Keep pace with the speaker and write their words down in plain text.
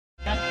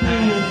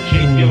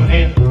your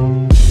head.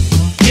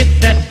 Get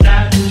that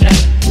style check.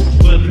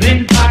 Put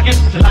in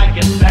pockets like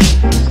it's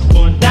back.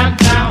 Going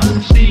downtown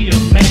to see a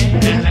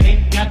man, and I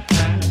ain't got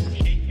time to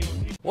shake your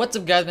head. What's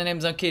up, guys? My name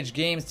is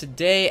unCAGEDgamez.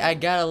 Today I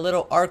got a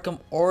little Arkham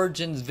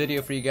Origins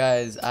video for you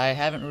guys. I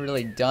haven't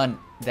really done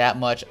that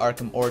much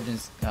Arkham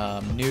Origins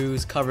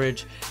news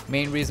coverage.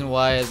 Main reason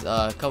why is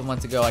a couple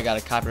months ago I got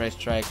a copyright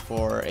strike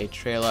for a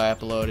trailer I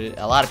uploaded.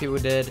 A lot of people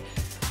did,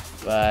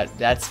 but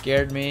that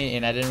scared me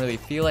and I didn't really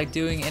feel like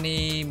doing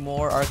any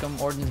more Arkham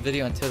Origins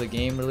video until the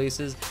game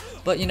releases.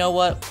 But you know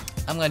what?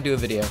 I'm gonna do a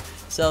video.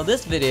 So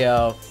this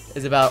video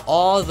is about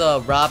all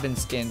the Robin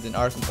skins in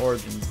Arkham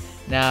Origins.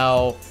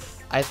 Now,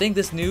 I think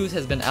this news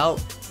has been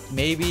out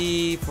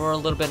maybe for a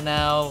little bit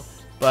now,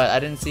 but I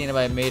didn't see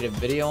anybody made a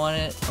video on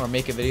it or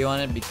make a video on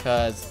it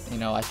because, you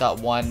know, I thought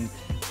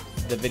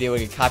the video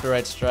would get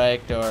copyright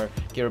striked or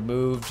get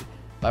removed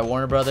by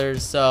Warner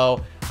Brothers.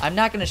 So I'm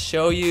not gonna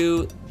show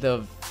you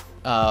the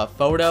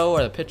photo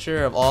or the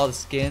picture of all the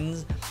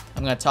skins.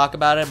 I'm gonna talk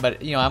about it,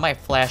 but you know, I might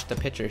flash the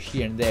picture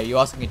here and there. You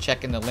also can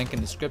check in the link in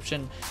the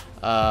description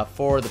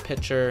for the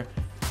picture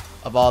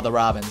of all the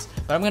Robins.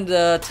 But I'm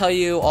gonna tell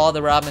you all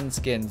the Robin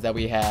skins that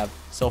we have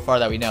so far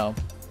that we know.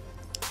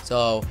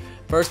 So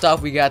first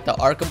off, we got the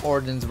Arkham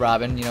Origins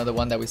Robin, you know, the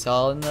one that we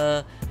saw in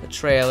the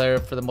trailer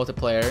for the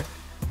multiplayer.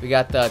 We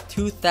got the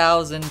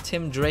 2000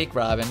 Tim Drake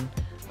Robin.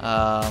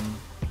 I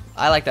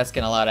like that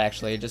skin a lot,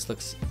 actually. It just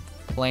looks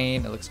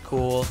plain, it looks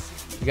cool.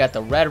 We got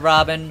the Red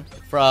Robin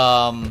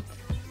from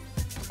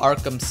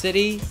Arkham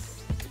City.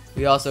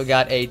 We also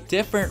got a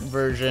different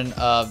version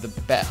of the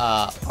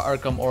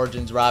Arkham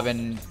Origins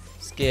Robin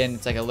skin.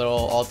 It's like a little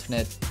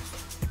alternate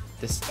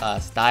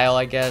style,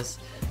 I guess.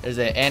 There's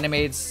an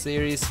animated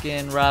series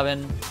skin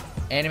Robin,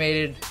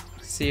 animated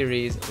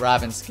series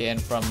Robin skin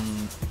from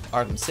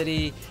Arkham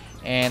City,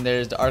 and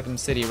there's the Arkham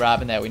City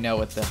Robin that we know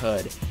with the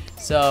hood.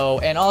 So,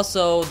 and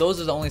also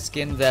those are the only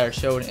skins that are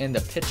shown in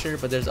the picture,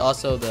 but there's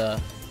also the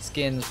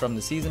skins from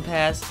the season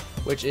pass,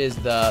 which is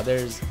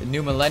there's the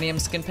New Millennium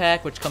skin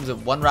pack, which comes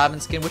with one Robin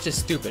skin, which is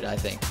stupid, I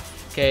think.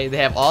 Okay, they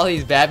have all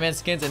these Batman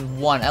skins in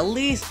one. At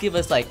least give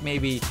us like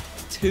maybe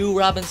 2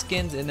 Robin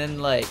skins and then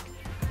like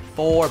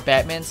 4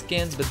 Batman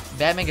skins, but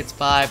Batman gets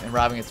 5 and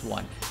Robin gets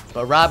 1.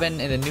 But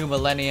Robin in the New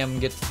Millennium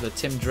gets the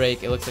Tim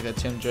Drake. It looks like a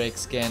Tim Drake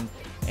skin,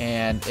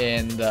 and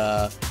in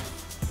the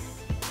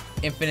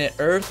Infinite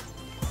Earth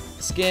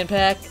skin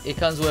pack, it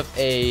comes with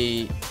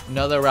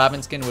another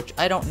Robin skin, which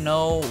I don't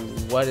know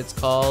what it's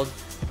called.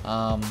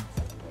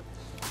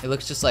 It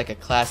looks just like a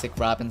classic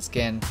Robin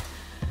skin.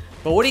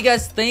 But what do you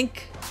guys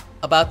think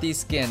about these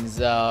skins?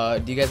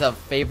 Do you guys have a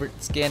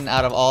favorite skin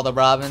out of all the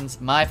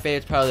Robins? My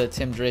favorite's probably the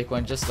Tim Drake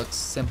one. Just looks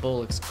simple,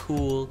 looks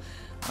cool.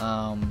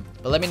 But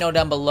let me know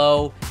down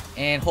below,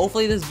 and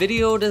hopefully this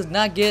video does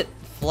not get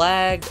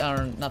flagged,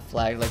 or not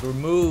flagged, like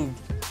removed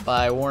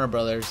by Warner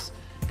Brothers,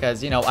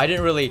 because, you know, I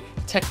didn't really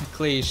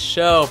technically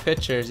show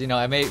pictures. You know,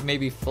 I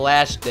maybe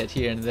flashed it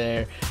here and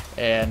there,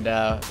 and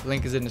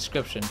link is in the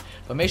description.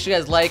 But make sure you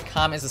guys like,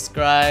 comment,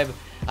 subscribe.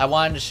 I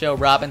wanted to show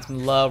Robin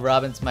some love.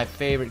 Robin's my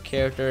favorite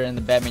character in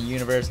the Batman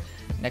universe,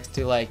 next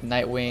to like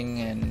Nightwing,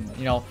 and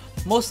you know,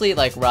 mostly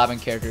like Robin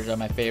characters are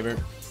my favorite.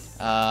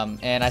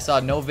 And I saw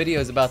no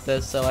videos about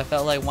this, so I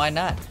felt like, why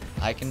not?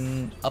 I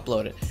can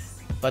upload it.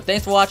 But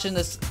thanks for watching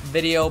this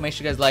video. Make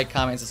sure you guys like,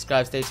 comment, and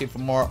subscribe. Stay tuned for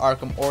more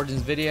Arkham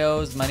Origins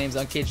videos. My name is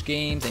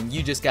unCAGEDgamez, and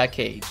you just got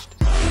caged.